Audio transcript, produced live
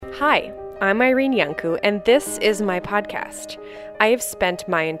Hi, I'm Irene Yanku, and this is my podcast. I have spent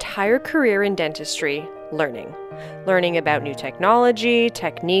my entire career in dentistry learning about new technology,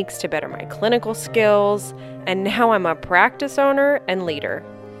 techniques to better my clinical skills, and now I'm a practice owner and leader.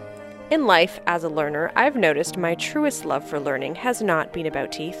 In life, as a learner, I've noticed my truest love for learning has not been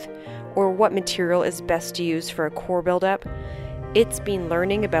about teeth or what material is best to use for a core buildup. It's been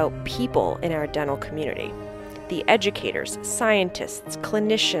learning about people in our dental community. The educators, scientists,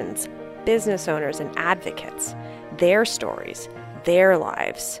 clinicians, business owners, and advocates, their stories, their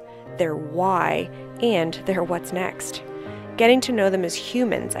lives, their why, and their what's next. Getting to know them as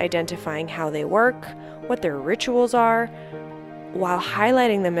humans, identifying how they work, what their rituals are, while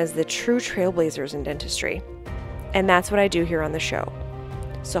highlighting them as the true trailblazers in dentistry. And that's what I do here on the show.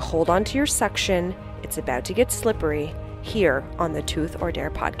 So hold on to your suction. It's about to get slippery here on the Tooth or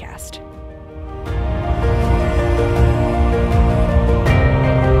Dare podcast.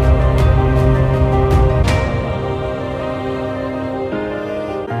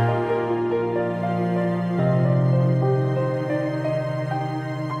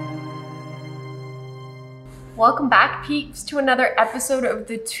 Welcome back, peeps, to another episode of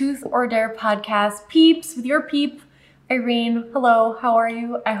the Tooth or Dare podcast. Peeps, with your peep, Irene. Hello, how are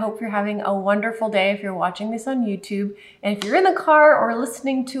you? I hope you're having a wonderful day if you're watching this on YouTube. And if you're in the car or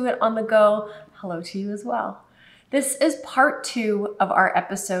listening to it on the go, hello to you as well. This is part 2 of our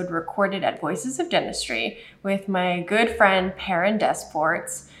episode recorded at Voices of Dentistry with my good friend Perrin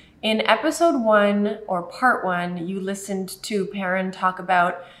DesPortes. In episode 1, or part 1, you listened to Perrin talk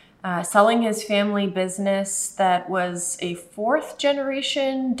about selling his family business that was a 4th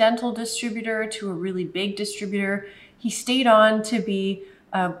generation dental distributor to a really big distributor. He stayed on to be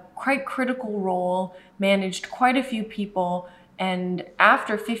a quite critical role, managed quite a few people, and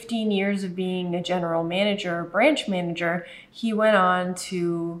after 15 years of being a general manager, branch manager, he went on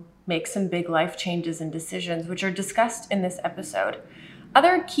to make some big life changes and decisions, which are discussed in this episode.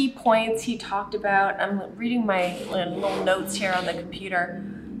 Other key points he talked about, I'm reading my little notes here on the computer.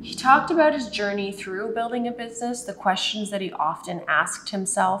 He talked about his journey through building a business, the questions that he often asked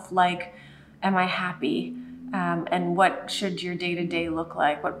himself, like, am I happy? And what should your day-to-day look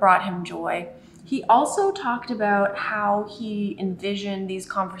like? What brought him joy? He also talked about how he envisioned these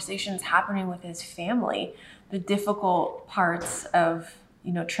conversations happening with his family, the difficult parts of,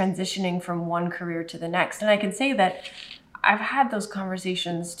 transitioning from one career to the next. And I can say that I've had those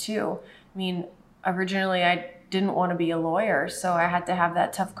conversations too. I mean, originally I didn't want to be a lawyer, so I had to have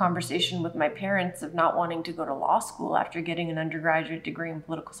that tough conversation with my parents of not wanting to go to law school after getting an undergraduate degree in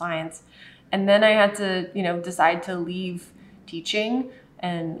political science. And then I had to, decide to leave teaching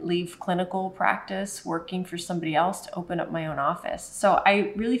and leave clinical practice, working for somebody else, to open up my own office. So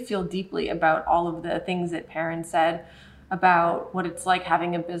I really feel deeply about all of the things that Perrin said about what it's like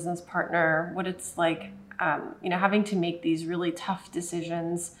having a business partner, what it's like, having to make these really tough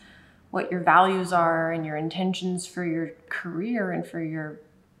decisions, what your values are and your intentions for your career and for your,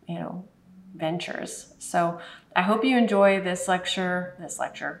 ventures. So I hope you enjoy this lecture.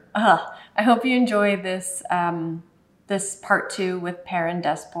 I hope you enjoy this, this part 2 with Perrin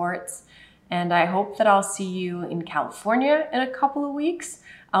DesPortes. And I hope that I'll see you in California in a couple of weeks.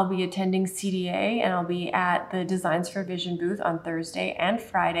 I'll be attending CDA and I'll be at the Designs for Vision booth on Thursday and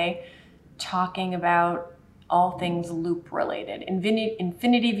Friday talking about all things loop related,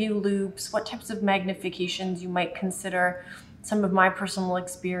 infinity view loops, what types of magnifications you might consider, some of my personal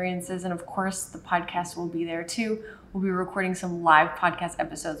experiences, and of course the podcast will be there too. We'll be recording some live podcast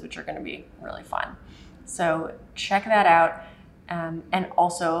episodes, which are going to be really fun. So check that out. And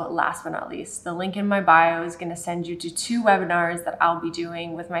also, last but not least, the link in my bio is going to send you to 2 webinars that I'll be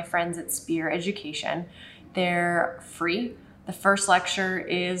doing with my friends at Spear Education. They're free. The first lecture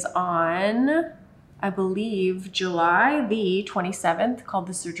is on, I believe, July the 27th, called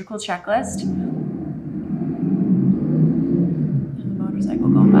The Surgical Checklist. There's a motorcycle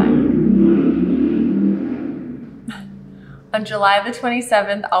going by. On July the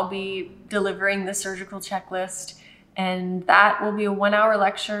 27th, I'll be delivering the surgical checklist, and that will be a 1-hour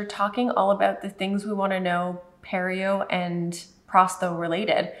lecture talking all about the things we want to know, perio and prosto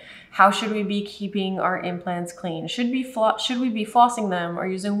related. How should we be keeping our implants clean? Should we be flossing them or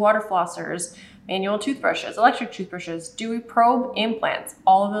using water flossers? Manual toothbrushes, electric toothbrushes, do we probe implants?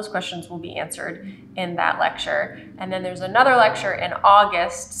 All of those questions will be answered in that lecture. And then there's another lecture in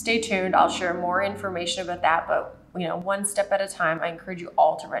August. Stay tuned, I'll share more information about that, but one step at a time. I encourage you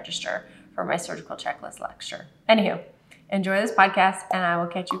all to register for my surgical checklist lecture. Anywho, enjoy this podcast and I will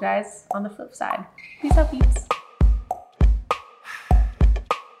catch you guys on the flip side. Peace out, peeps.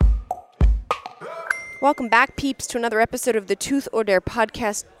 Welcome back, peeps, to another episode of the Tooth or Dare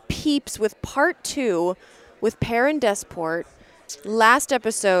podcast. peeps with part 2 with Perrin DesPortes. Last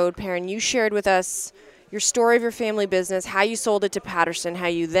episode, Perrin, you shared with us your story of your family business, how you sold it to Patterson, how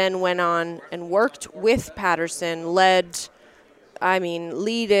you then went on and worked with Patterson, leaded,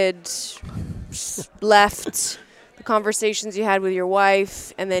 left, the conversations you had with your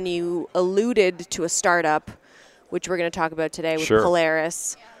wife, and then you alluded to a startup, which we're going to talk about today with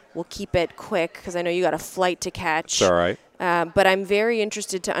Polaris. We'll keep it quick because I know you got a flight to catch. It's all right. But I'm very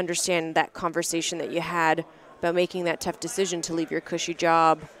interested to understand that conversation that you had about making that tough decision to leave your cushy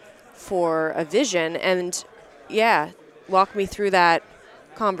job for a vision. And, walk me through that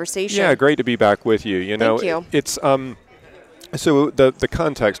conversation. Yeah, great to be back with you. Thank you. It's so the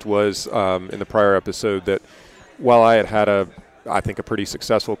context was in the prior episode that while I had I think a pretty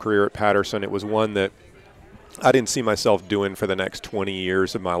successful career at Patterson, it was one that I didn't see myself doing for the next 20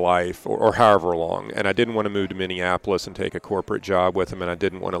 years of my life or however long. And I didn't want to move to Minneapolis and take a corporate job with them, and I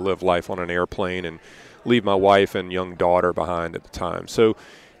didn't want to live life on an airplane and leave my wife and young daughter behind at the time. So,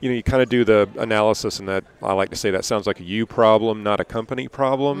 you kind of do the analysis, and that I like to say that sounds like a you problem, not a company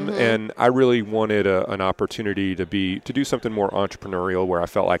problem. Mm-hmm. And I really wanted an opportunity to do something more entrepreneurial, where I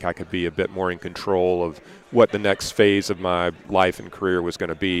felt like I could be a bit more in control of what the next phase of my life and career was going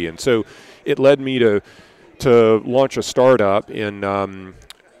to be. And so it led me to launch a startup in,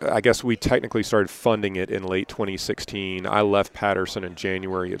 I guess we technically started funding it in late 2016. I left Patterson in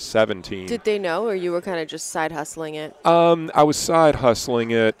January of 17. Did they know, or you were kind of just side hustling it? I was side hustling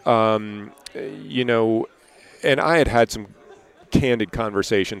it, and I had some candid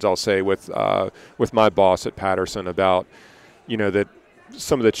conversations, I'll say, with my boss at Patterson about, that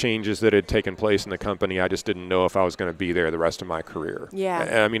some of the changes that had taken place in the company, I just didn't know if I was going to be there the rest of my career.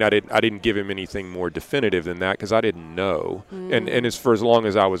 Yeah. I didn't give him anything more definitive than that because I didn't know. And for as long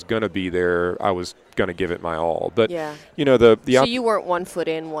as I was going to be there, I was going to give it my all. But, so you weren't 1 foot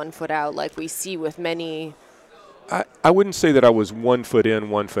in, 1 foot out like we see with many. I wouldn't say that I was 1 foot in,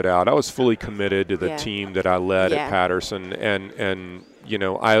 1 foot out. I was fully committed to the team that I led at Patterson, and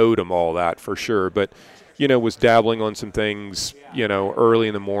I owed them all that for sure. But was dabbling on some things, early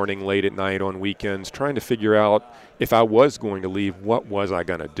in the morning, late at night, on weekends, trying to figure out if I was going to leave, what was I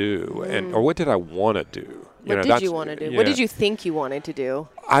going to do, or what did I want to do? What did you want to do? What did you think you wanted to do?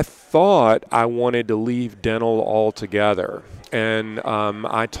 I thought I wanted to leave dental altogether, and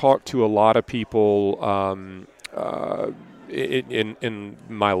I talked to a lot of people in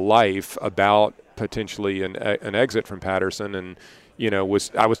my life about potentially an exit from Patterson, and I was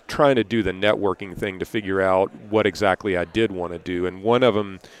trying to do the networking thing to figure out what exactly I did want to do. And one of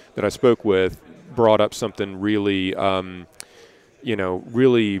them that I spoke with brought up something really,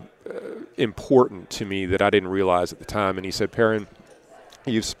 really important to me that I didn't realize at the time. And he said, Perrin,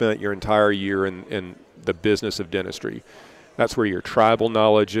 you've spent your entire year in the business of dentistry. That's where your tribal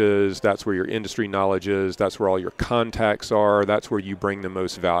knowledge is. That's where your industry knowledge is. That's where all your contacts are. That's where you bring the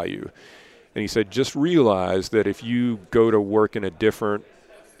most value. And he said, just realize that if you go to work in a different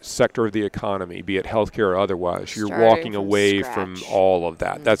sector of the economy, be it healthcare or otherwise, you're walking away from all of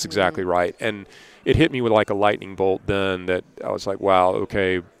that. Mm-hmm. That's exactly right. And it hit me with like a lightning bolt then that I was like, wow,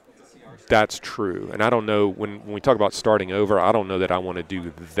 okay, that's true. And I don't know, when we talk about starting over, I don't know that I want to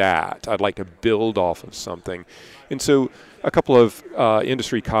do that. I'd like to build off of something. And so a couple of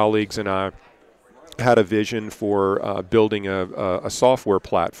industry colleagues and I had a vision for building a software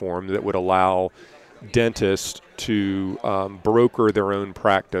platform that would allow dentists to broker their own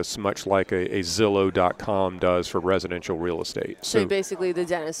practice, much like a Zillow.com does for residential real estate. So basically the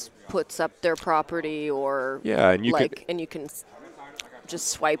dentist puts up their property and you can just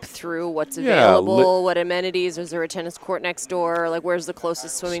swipe through what's available, what amenities. Is there a tennis court next door? Like, where's the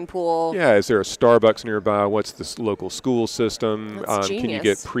closest swimming pool? Yeah, is there a Starbucks nearby? What's the local school system? Can you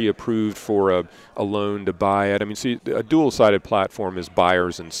get pre-approved for a loan to it? I mean, see, a dual-sided platform is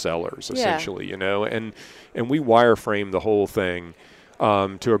buyers and sellers, essentially, and we wireframe the whole thing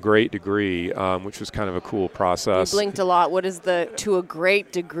to a great degree, which was kind of a cool process. You blinked a lot. What is to a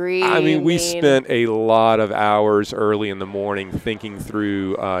great degree? I mean, we spent a lot of hours early in the morning thinking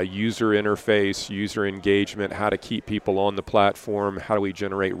through user interface, user engagement, how to keep people on the platform, how do we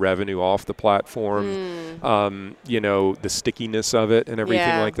generate revenue off the platform, the stickiness of it and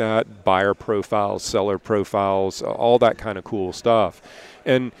everything like that, buyer profiles, seller profiles, all that kind of cool stuff.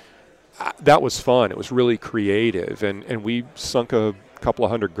 And that was fun. It was really creative, and we sunk a couple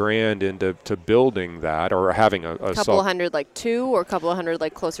of $100,000 into building that, or having a couple of hundred, like 2, or a couple of hundred,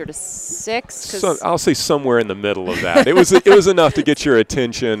 like closer to 6. I'll say somewhere in the middle of that. It was enough to get your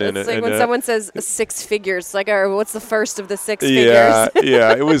attention. It's like when someone says 6 figures, like, what's the first of the 6 figures?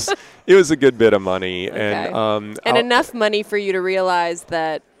 Yeah, it was a good bit of money, okay. And enough money for you to realize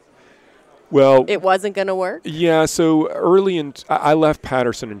that Well, it wasn't going to work? Yeah, so I left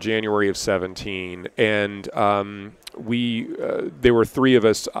Patterson in January of 17, and there were three of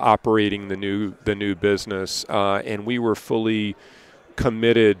us operating the new business, and we were fully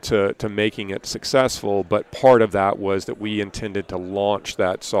committed to making it successful. But part of that was that we intended to launch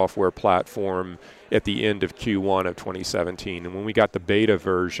that software platform at the end of Q1 of 2017, and when we got the beta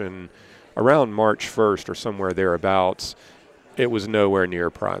version around March 1st or somewhere thereabouts, it was nowhere near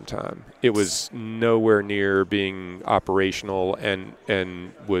prime time. It was nowhere near being operational,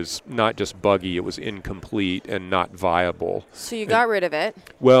 and was not just buggy, it was incomplete and not viable. So you got rid of it?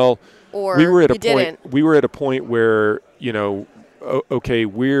 Well, or we were at didn't? We were at a point where, okay,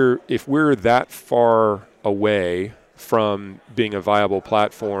 if we're that far away from being a viable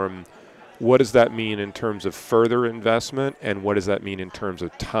platform, what does that mean in terms of further investment, and what does that mean in terms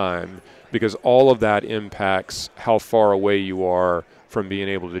of time? Because all of that impacts how far away you are from being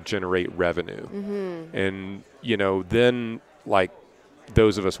able to generate revenue. Mm-hmm. And, then like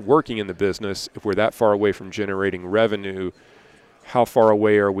those of us working in the business, if we're that far away from generating revenue, how far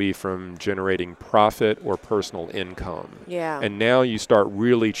away are we from generating profit or personal income? Yeah. And now you start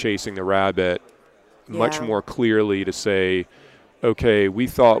really chasing the rabbit much more clearly to say, okay, we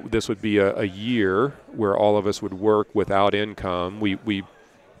thought this would be a year where all of us would work without income. We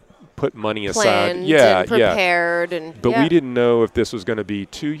put money aside. And prepared. But we didn't know if this was going to be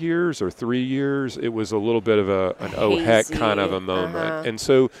 2 years or 3 years. It was a little bit of an oh heck kind of a moment. And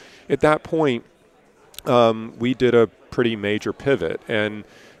so at that point, we did a pretty major pivot. And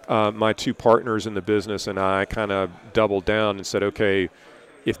my two partners in the business and I kind of doubled down and said, okay,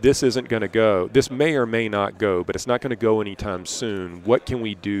 if this isn't going to go, this may or may not go, but it's not going to go anytime soon. What can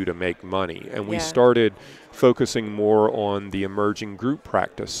we do to make money? And we started focusing more on the emerging group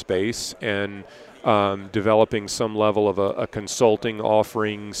practice space and developing some level of a consulting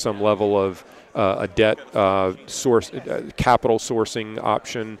offering, some level of a debt capital sourcing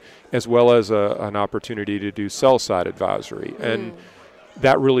option, as well as an opportunity to do sell-side advisory. And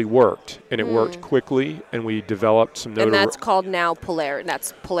that really worked, and it worked quickly, and we developed some And that's called now Polaris.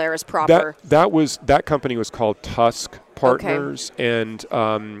 That's Polaris proper. That company was called Tusk Partners, and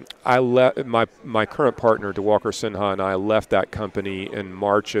I left my current partner, DeWalker Sinha, and I left that company in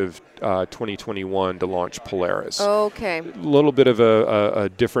March of 2021 to launch Polaris. Okay. A little bit of a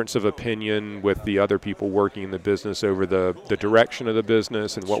difference of opinion with the other people working in the business over the direction of the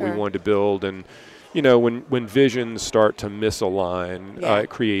business and what we wanted to build. And when visions start to misalign, it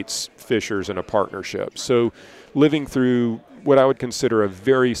creates fissures in a partnership. So living through what I would consider a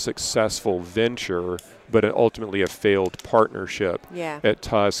very successful venture, but ultimately a failed partnership at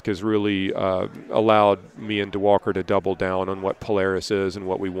Tusk has really allowed me and DeWalker to double down on what Polaris is and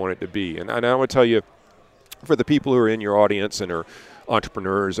what we want it to be. And I would tell you, for the people who are in your audience and are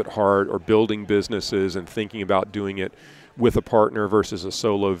entrepreneurs at heart or building businesses and thinking about doing it with a partner versus a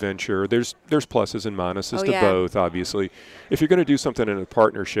solo venture, there's pluses and minuses to both, obviously. If you're going to do something in a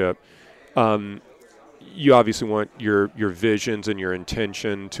partnership, you obviously want your visions and your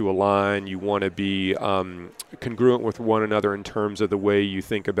intention to align. You want to be congruent with one another in terms of the way you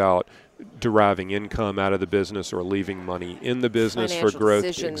think about deriving income out of the business or leaving money in the business for growth.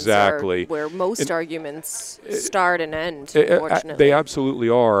 Exactly. Where most arguments start and end, unfortunately. They absolutely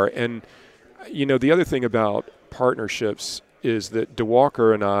are. And, the other thing about partnerships is that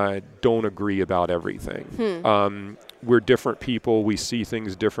DeWalker and I don't agree about everything. We're different people. We see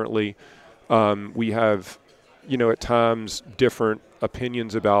things differently. We have, at times different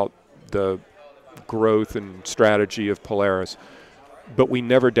opinions about the growth and strategy of Polaris, but we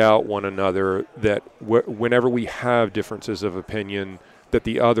never doubt one another that whenever we have differences of opinion, that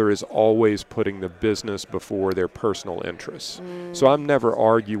the other is always putting the business before their personal interests. So I'm never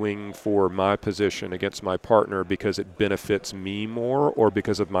arguing for my position against my partner because it benefits me more or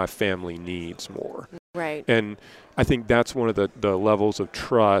because of my family needs more. Right. And I think that's one of the levels of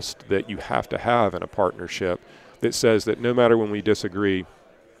trust that you have to have in a partnership that says that no matter when we disagree,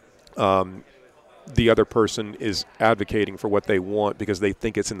 the other person is advocating for what they want because they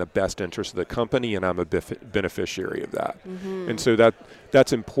think it's in the best interest of the company, and I'm a beneficiary of that. And so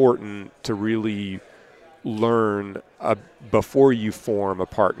that's important to really learn before you form a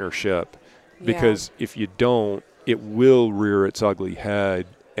partnership, because if you don't, it will rear its ugly head,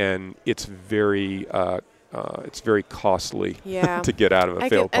 and it's very costly to get out of a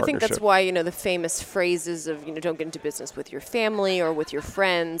failed partnership. I think that's why, the famous phrases of, don't get into business with your family or with your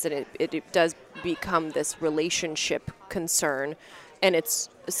friends, and it does become this relationship concern. And it's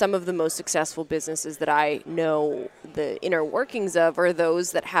some of the most successful businesses that I know the inner workings of are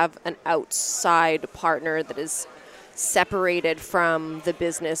those that have an outside partner that is separated from the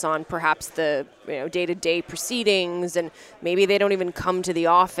business on perhaps the day-to-day proceedings, and maybe they don't even come to the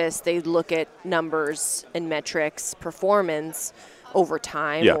office. They look at numbers and metrics, performance over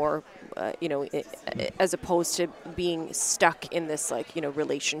time, or as opposed to being stuck in this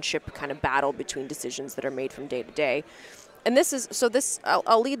relationship kind of battle between decisions that are made from day to day. And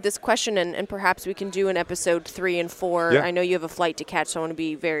I'll lead this question, and perhaps we can do an episode 3 and 4. Yeah. I know you have a flight to catch, so I want to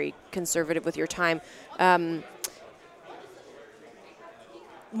be very conservative with your time.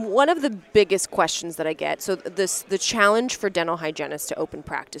 One of the biggest questions that I get, so the challenge for dental hygienists to open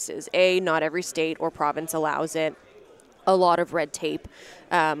practices, not every state or province allows it. A lot of red tape.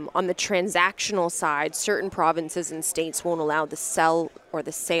 On the transactional side, certain provinces and states won't allow the sale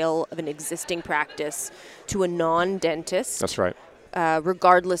of an existing practice to a non-dentist. That's right.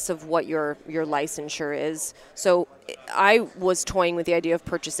 Regardless of what your licensure is. So I was toying with the idea of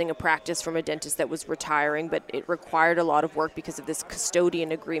purchasing a practice from a dentist that was retiring, but it required a lot of work because of this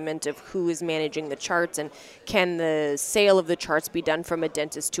custodian agreement of who is managing the charts, and can the sale of the charts be done from a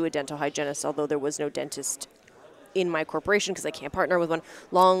dentist to a dental hygienist, although there was no dentist in my corporation because I can't partner with one.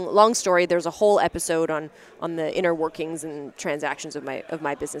 Long story. There's a whole episode on the inner workings and transactions of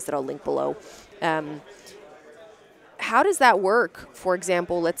my business that I'll link below. How does that work? For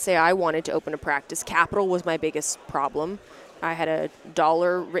example, let's say I wanted to open a practice. Capital was my biggest problem. I had a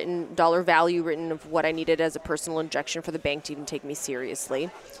dollar value written of what I needed as a personal injection for the bank to even take me seriously.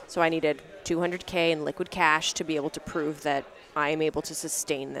 So I needed $200K in liquid cash to be able to prove that I am able to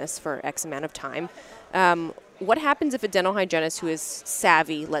sustain this for X amount of time. What happens if a dental hygienist who is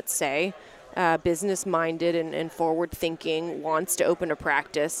savvy, let's say, business-minded and forward-thinking, wants to open a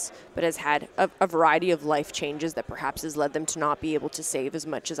practice, but has had a variety of life changes that perhaps has led them to not be able to save as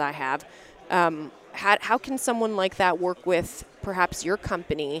much as I have? How can someone like that work with perhaps your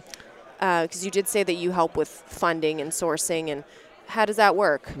company? Because you did say that you help with funding and sourcing, and how does that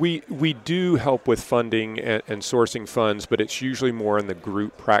work? We do help with funding and sourcing funds, but it's usually more in the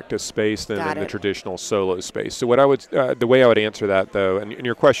group practice space than in the traditional solo space. So the way I would answer that, though, and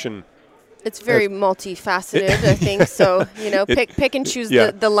your question, it's very multifaceted, I think. So pick and choose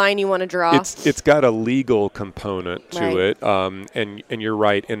the line you want to draw. It's got a legal component to it, and you're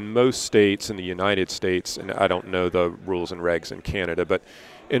right. In most states in the United States, and I don't know the rules and regs in Canada, but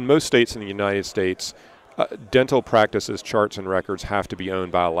in most states in the United States, dental practices, charts, and records have to be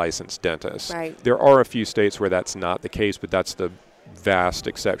owned by a licensed dentist. Right. There are a few states where that's not the case, but that's the vast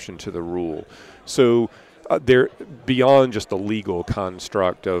exception to the rule. So they're beyond just the legal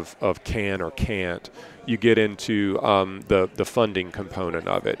construct of can or can't. You get into the funding component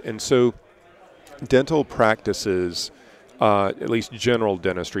of it. And so dental practices, at least general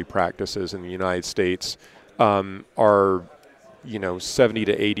dentistry practices in the United States, are 70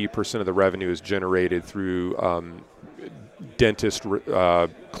 to 80% of the revenue is generated through dentist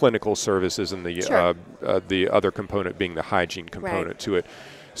clinical services, and the other component being the hygiene component to it.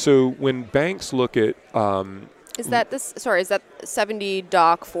 So when banks look at is that 70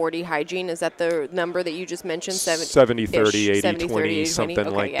 doc, 40 hygiene? Is that the number that you just mentioned? 70, 30, 80, 20, something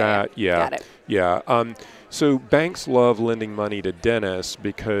like that. Yeah. Got it. Yeah. So banks love lending money to dentists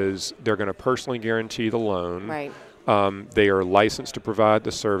because they're going to personally guarantee the loan. Right. They are licensed to provide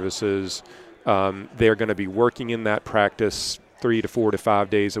the services. They're going to be working in that practice 3 to 4 to 5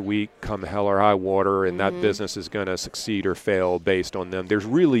 days a week, come hell or high water, and that business is going to succeed or fail based on them. There's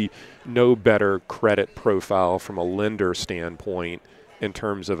really no better credit profile from a lender standpoint in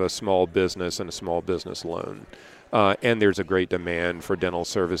terms of a small business and a small business loan. And there's a great demand for dental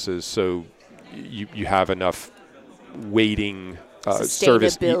services, so you have enough waiting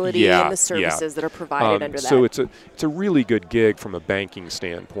sustainability and the services that are provided under that. So it's a really good gig from a banking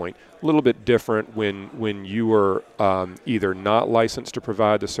standpoint. A little bit different when you are either not licensed to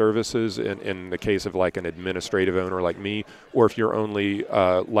provide the services, in the case of like an administrative owner like me, or if you're only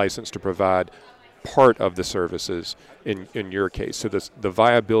licensed to provide part of the services in your case. So the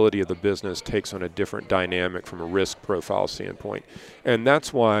viability of the business takes on a different dynamic from a risk profile standpoint. And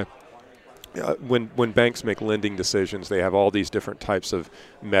that's why when banks make lending decisions, they have all these different types of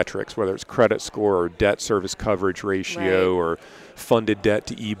metrics, whether it's credit score or debt service coverage ratio or funded debt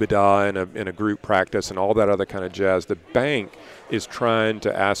to EBITDA in a group practice and all that other kind of jazz. The bank is trying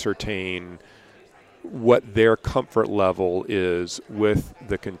to ascertain what their comfort level is with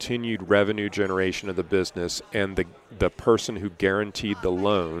the continued revenue generation of the business and the person who guaranteed the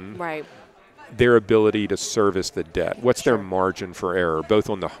loan. Right. Their ability to service the debt. What's their margin for error, both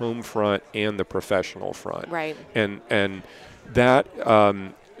on the home front and the professional front? Right. And that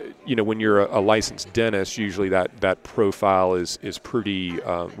when you're a licensed dentist, usually that profile is pretty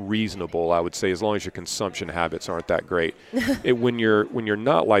reasonable, I would say, as long as your consumption habits aren't that great. When you're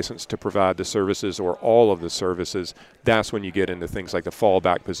not licensed to provide the services or all of the services, that's when you get into things like the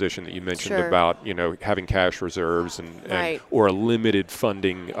fallback position that you mentioned about, having cash reserves and or a limited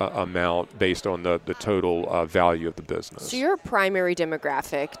funding amount based on the total value of the business. So your primary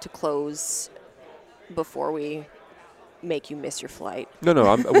demographic, to close before we make you miss your flight.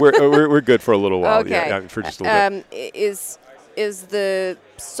 No, we're good for a little while. Okay. Yeah, for just a little bit. Is the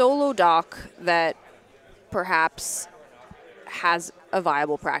solo doc that perhaps has a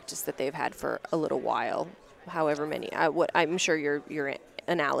viable practice that they've had for a little while, however many. I'm sure your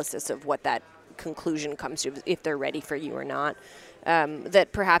analysis of what that conclusion comes to, if they're ready for you or not,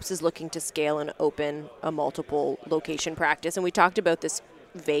 that perhaps is looking to scale and open a multiple location practice. And we talked about this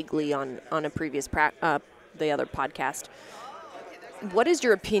vaguely on a previous the other podcast. What is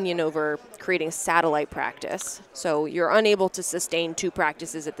your opinion over creating a satellite practice? So you're unable to sustain two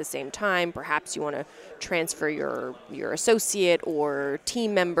practices at the same time. Perhaps you want to transfer your associate or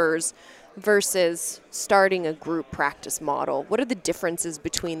team members versus starting a group practice model. What are the differences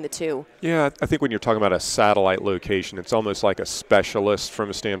between the two? Yeah, I think when you're talking about a satellite location, it's almost like a specialist from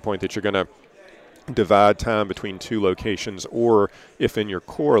a standpoint that you're going to divide time between two locations, or if in your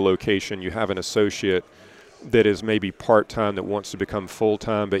core location you have an associate that is maybe part-time that wants to become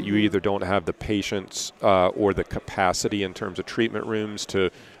full-time, but you either don't have the patience or the capacity in terms of treatment rooms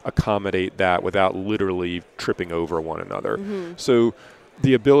to accommodate that without literally tripping over one another. So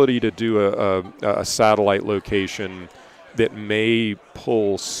the ability to do a satellite location that may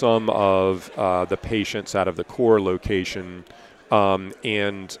pull some of the patients out of the core location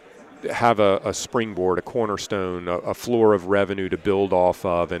and have a springboard, a cornerstone, a floor of revenue to build off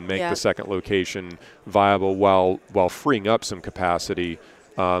of and make the second location viable while freeing up some capacity,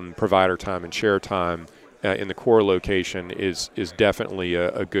 provider time and share time in the core location is definitely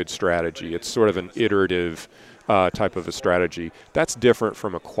a good strategy. It's sort of an iterative type of a strategy. That's different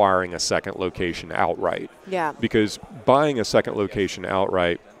from acquiring a second location outright. Yeah. Because buying a second location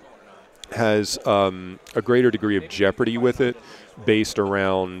outright has a greater degree of jeopardy with it based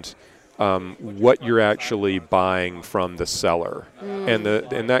around what you're actually buying from the seller. And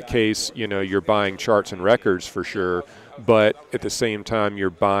in that case, you're buying charts and records for sure, but at the same time,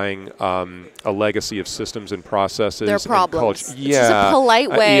 you're buying a legacy of systems and processes. Their problems. And Which is a polite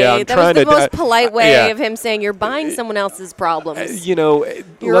way. That was the most polite way of him saying you're buying someone else's problems.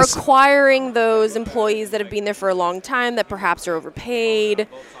 You're acquiring those employees that have been there for a long time that perhaps are overpaid.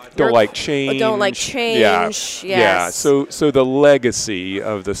 Don't like change. Yeah. So the legacy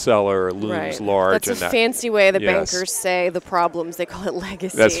of the seller looms large. That's a fancy way the bankers say the problems. They call it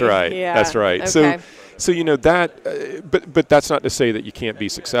legacy. That's right. Yeah. That's right. Okay. So that, but that's not to say that you can't be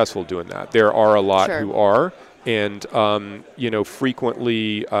successful doing that. There are a lot who are. And,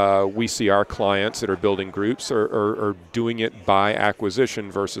 frequently we see our clients that are building groups are doing it by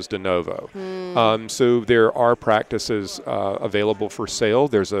acquisition versus de novo. So there are practices available for sale.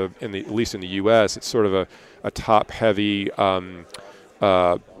 There's at least in the U.S., it's sort of a top-heavy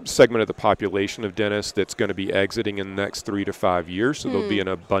segment of the population of dentists that's going to be exiting in the next 3 to 5 years. So there'll be an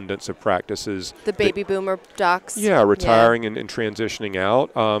abundance of practices. The baby boomer docs. Yeah, retiring and transitioning out.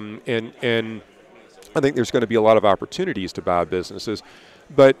 And I think there's going to be a lot of opportunities to buy businesses.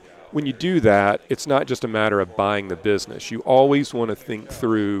 But when you do that, it's not just a matter of buying the business. You always want to think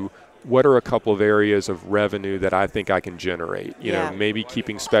through what are a couple of areas of revenue that I think I can generate. You know, maybe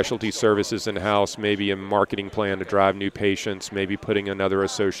keeping specialty services in-house, maybe a marketing plan to drive new patients, maybe putting another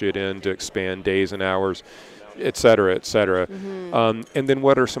associate in to expand days and hours, et cetera, et cetera. And then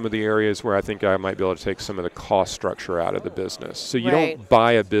what are some of the areas where I think I might be able to take some of the cost structure out of the business? So you don't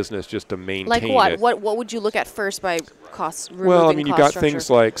buy a business just to maintain it. Like what? What would you look at first by cost? Well, I mean, you've got things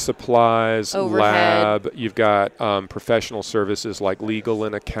like supplies, overhead, lab. You've got professional services like legal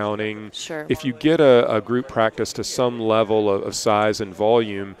and accounting. Sure. If you get a group practice to some level of size and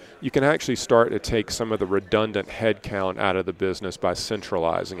volume, you can actually start to take some of the redundant headcount out of the business by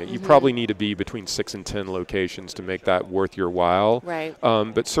centralizing it. You probably need to be between 6 and 10 locations to make that worth your while. Right.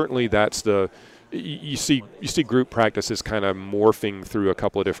 But certainly that's you see group practices kind of morphing through a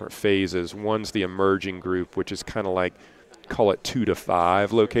couple of different phases. One's the emerging group, which is kind of like, call it 2 to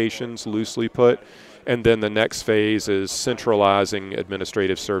 5 locations, loosely put. And then the next phase is centralizing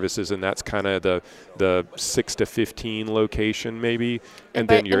administrative services, and that's kind of the 6 to 15 location maybe. And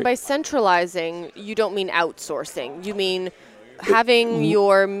by centralizing, you don't mean outsourcing. You mean having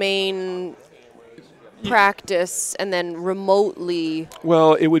your main practice and then remotely?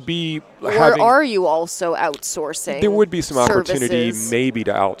 Well, it would be Or are you also outsourcing? There would be some opportunity services? maybe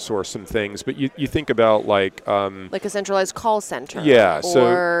to outsource some things, but you think about like Like a centralized call center. Yeah,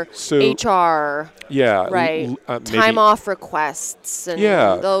 Or so HR. yeah, Right. maybe Time off requests and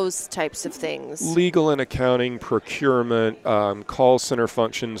Yeah. those types of things. legal and accounting, procurement, call center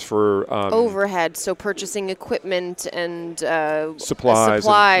functions for Overhead, so purchasing equipment and Supplies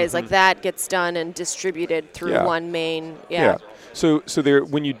and- like that gets done and distributed through Yeah. one main. Yeah. So there,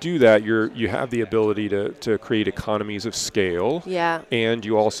 when you do that, you have the ability to create economies of scale. Yeah. And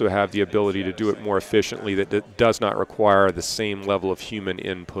you also have the ability to do it more efficiently that does not require the same level of human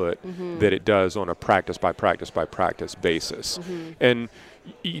input that it does on a practice by practice basis. And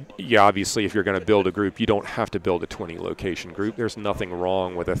yeah, obviously, if you're going to build a group, you don't have to build a 20 location group. There's nothing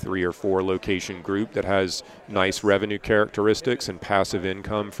wrong with a 3 or 4 location group that has nice revenue characteristics and passive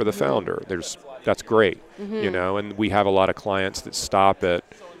income for the founder. That's great, you know, and we have a lot of clients that stop at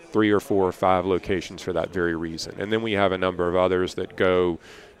 3 or 4 or 5 locations for that very reason. And then we have a number of others that go,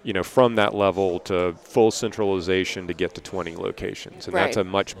 you know, from that level to full centralization to get to 20 locations. And that's a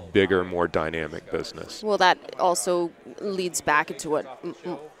much bigger, more dynamic business. Well, that also leads back into what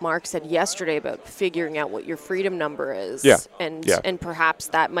Mark said yesterday about figuring out what your freedom number is. Yeah. And perhaps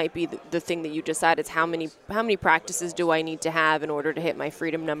that might be the thing that you decide is how many practices do I need to have in order to hit my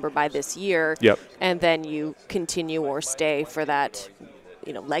freedom number by this year? Yep. And then you continue or stay for that,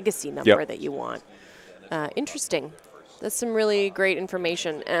 you know, legacy number that you want. Interesting. That's some really great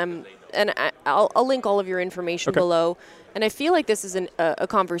information. And I'll link all of your information below. And I feel like this is a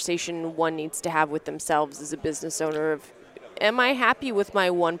conversation one needs to have with themselves as a business owner of, am I happy with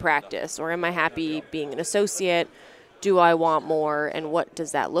my one practice, or am I happy being an associate? Do I want more, and what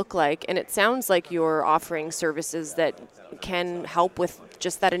does that look like? And it sounds like you're offering services that can help with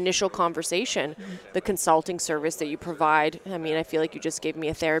just that initial conversation. The consulting service that you provide, I mean, I feel like you just gave me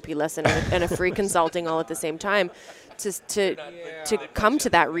a therapy lesson and a free consulting all at the same time to come to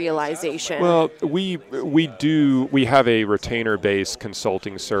that realization. Well, we have a retainer-based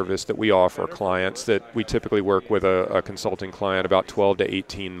consulting service that we offer clients that we typically work with a consulting client about 12 to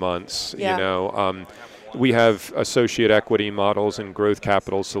 18 months, you know. We have associate equity models and growth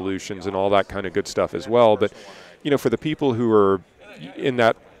capital solutions and all that kind of good stuff as well. But, you know, for the people who are in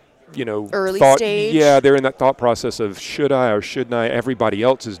that, you know, early stage. Yeah, they're in that thought process of should I or shouldn't I? Everybody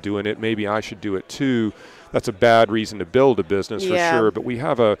else is doing it. Maybe I should do it too. That's a bad reason to build a business for sure. But we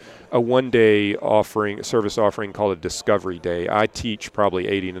have a one-day service offering called a Discovery Day. I teach probably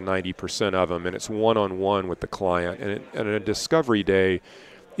 80 to 90% of them, and it's one-on-one with the client. And a Discovery Day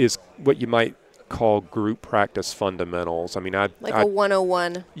is what you might call group practice fundamentals. I mean, a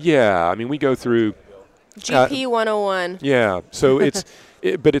 101. Yeah, I mean, we go through GP 101. Yeah, so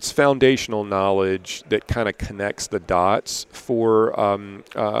but it's foundational knowledge that kind of connects the dots for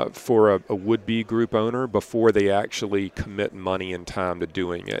a would-be group owner before they actually commit money and time to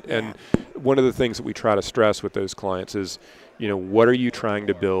doing it. Yeah. And one of the things that we try to stress with those clients is, you know, what are you trying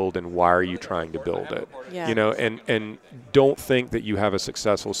to build and why are you trying to build it? Yeah. You know, and don't think that you have a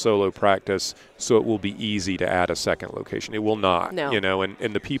successful solo practice so it will be easy to add a second location. It will not. No. You know, and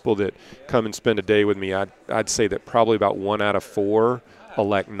the people that come and spend a day with me, I'd say that probably about 1 out of 4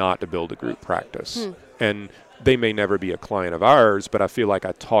 elect not to build a group practice. And they may never be a client of ours, but I feel like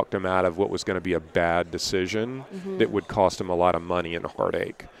I talked them out of what was going to be a bad decision that would cost them a lot of money and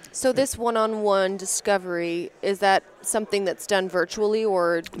heartache. So this one-on-one discovery, is that something that's done virtually,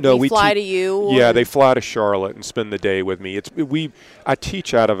 or no, we fly to you? Yeah, they fly to Charlotte and spend the day with me. I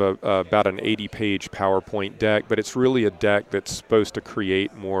teach out of about an 80-page PowerPoint deck, but it's really a deck that's supposed to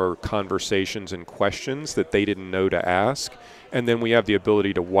create more conversations and questions that they didn't know to ask. And then we have the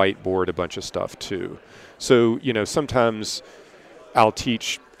ability to whiteboard a bunch of stuff too. So, you know, sometimes I'll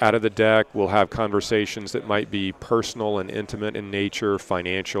teach out of the deck. We'll have conversations that might be personal and intimate in nature,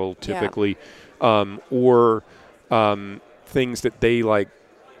 financial typically, or things that they like,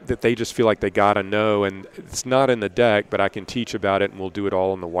 that they just feel like they got to know. And it's not in the deck, but I can teach about it and we'll do it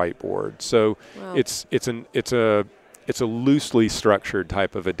all on the whiteboard. So it's a loosely structured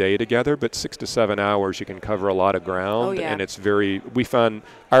type of a day together, but 6 to 7 hours you can cover a lot of ground. And it's we find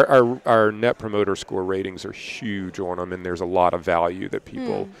our net promoter score ratings are huge on them, and there's a lot of value that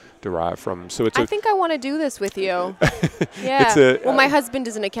people derive from. So I think I want to do this with you. Yeah. Well, my husband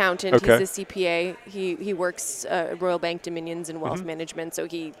is an accountant. Okay. He's a CPA. He works Royal Bank Dominions in wealth management, so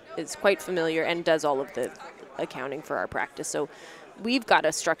he is quite familiar and does all of the accounting for our practice. So we've got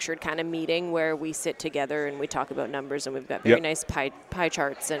a structured kind of meeting where we sit together and we talk about numbers, and we've got very nice pie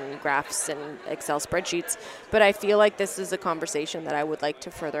charts and graphs and Excel spreadsheets. But I feel like this is a conversation that I would like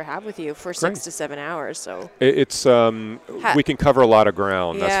to further have with you for 6 to 7 hours. So it's we can cover a lot of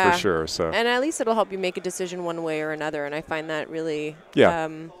ground, that's for sure. So, and at least it'll help you make a decision one way or another. And I find that really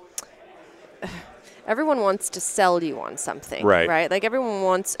everyone wants to sell you on something, right? Like everyone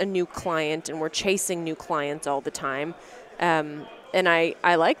wants a new client, and we're chasing new clients all the time. And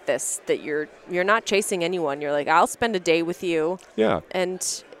I like this, that you're not chasing anyone. You're like, I'll spend a day with you. Yeah.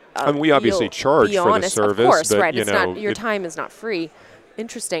 And we obviously charge for the service. Of course, but, right. It's not, your time is not free.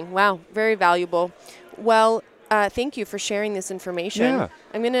 Interesting. Wow. Very valuable. Well, thank you for sharing this information. Yeah.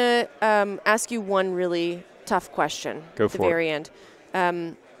 I'm going to ask you one really tough question at the very end.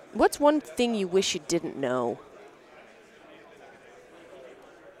 What's one thing you wish you didn't know?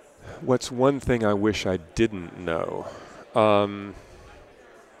 What's one thing I wish I didn't know?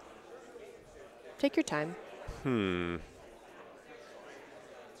 Take your time.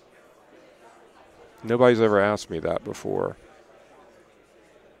 Nobody's ever asked me that before.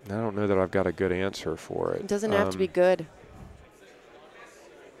 I don't know that I've got a good answer for it. It doesn't have to be good.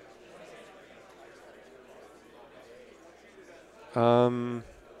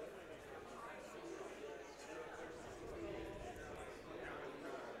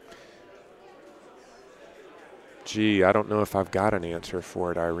 Gee, I don't know if I've got an answer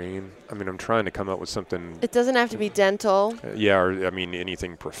for it, Irene. I mean, I'm trying to come up with something. It doesn't have to be dental. Or I mean,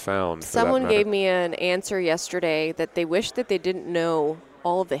 anything profound. Someone gave me an answer yesterday that they wish that they didn't know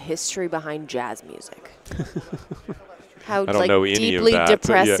all of the history behind jazz music. How deeply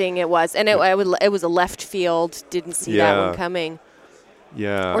depressing it was. And it was a left field, didn't see that one coming.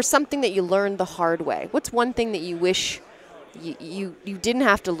 Yeah. Or something that you learned the hard way. What's one thing that you wish you didn't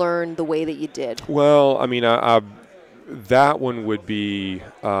have to learn the way that you did? Well, I mean, that one would be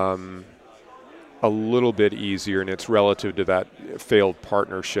a little bit easier, and it's relative to that failed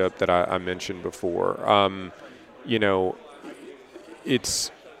partnership that I mentioned before.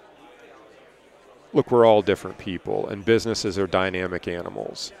 Look, we're all different people, and businesses are dynamic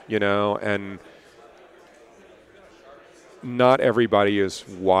animals, and not everybody is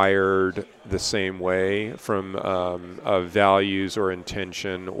wired the same way from a values or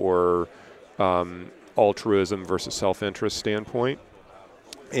intention or altruism versus self-interest standpoint.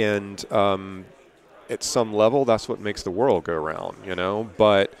 And at some level, that's what makes the world go round,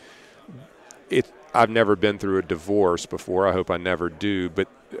 But I've never been through a divorce before. I hope I never do. But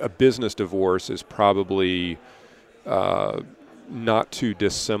a business divorce is probably not too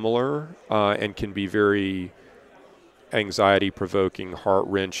dissimilar and can be very anxiety-provoking,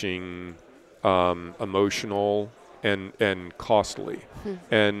 heart-wrenching, emotional, and costly.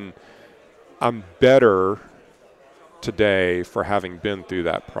 And I'm better today for having been through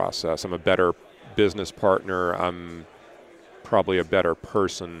that process. I'm a better business partner. I'm probably a better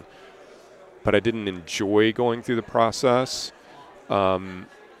person. But I didn't enjoy going through the process,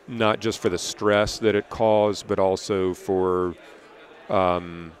 not just for the stress that it caused, but also for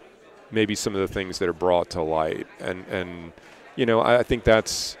maybe some of the things that are brought to light. And I think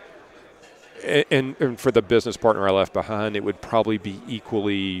that's, and for the business partner I left behind, it would probably be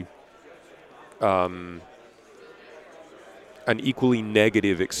equally, an equally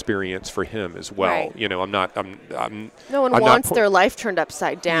negative experience for him as well. Right. No one wants their life turned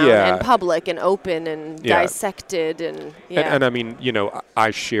upside down and public and open and dissected and I mean,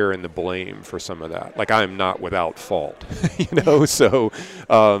 I share in the blame for some of that. Like, I am not without fault, so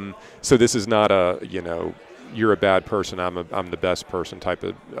this is not a, you're a bad person, I'm the best person type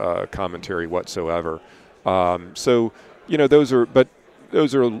of commentary whatsoever.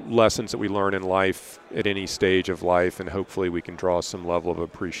 Those are lessons that we learn in life at any stage of life, and hopefully we can draw some level of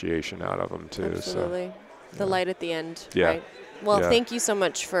appreciation out of them too. Absolutely. So, the light at the end, yeah. Right? Well, thank you so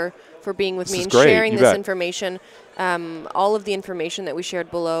much for being with me and great. sharing You this bet. information. All of the information that we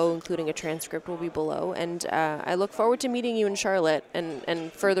shared below, including a transcript, will be below. And I look forward to meeting you in Charlotte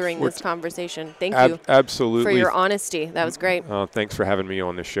and furthering this conversation. Thank you absolutely for your honesty. That was great. Thanks for having me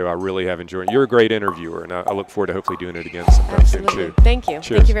on this show. I really have enjoyed it. You're a great interviewer, and I look forward to hopefully doing it again sometime soon too. Thank you.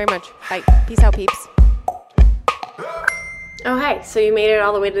 Cheers. Thank you very much. Bye. Peace out, peeps. Oh, hi. So you made it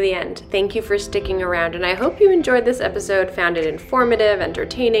all the way to the end. Thank you for sticking around, and I hope you enjoyed this episode, found it informative,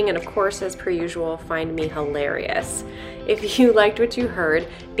 entertaining, and of course, as per usual, find me hilarious. If you liked what you heard,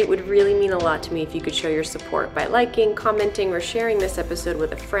 it would really mean a lot to me if you could show your support by liking, commenting, or sharing this episode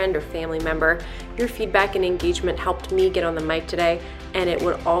with a friend or family member. Your feedback and engagement helped me get on the mic today, and it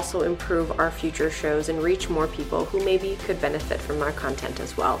would also improve our future shows and reach more people who maybe could benefit from our content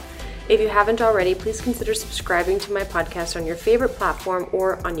as well. If you haven't already, please consider subscribing to my podcast on your favorite platform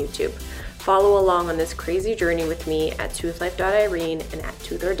or on YouTube. Follow along on this crazy journey with me at toothlife.irene and at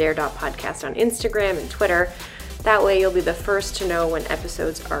toothordare.podcast on Instagram and Twitter. That way you'll be the first to know when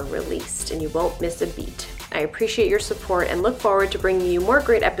episodes are released and you won't miss a beat. I appreciate your support and look forward to bringing you more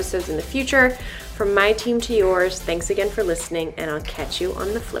great episodes in the future. From my team to yours, thanks again for listening, and I'll catch you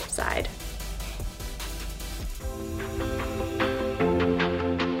on the flip side.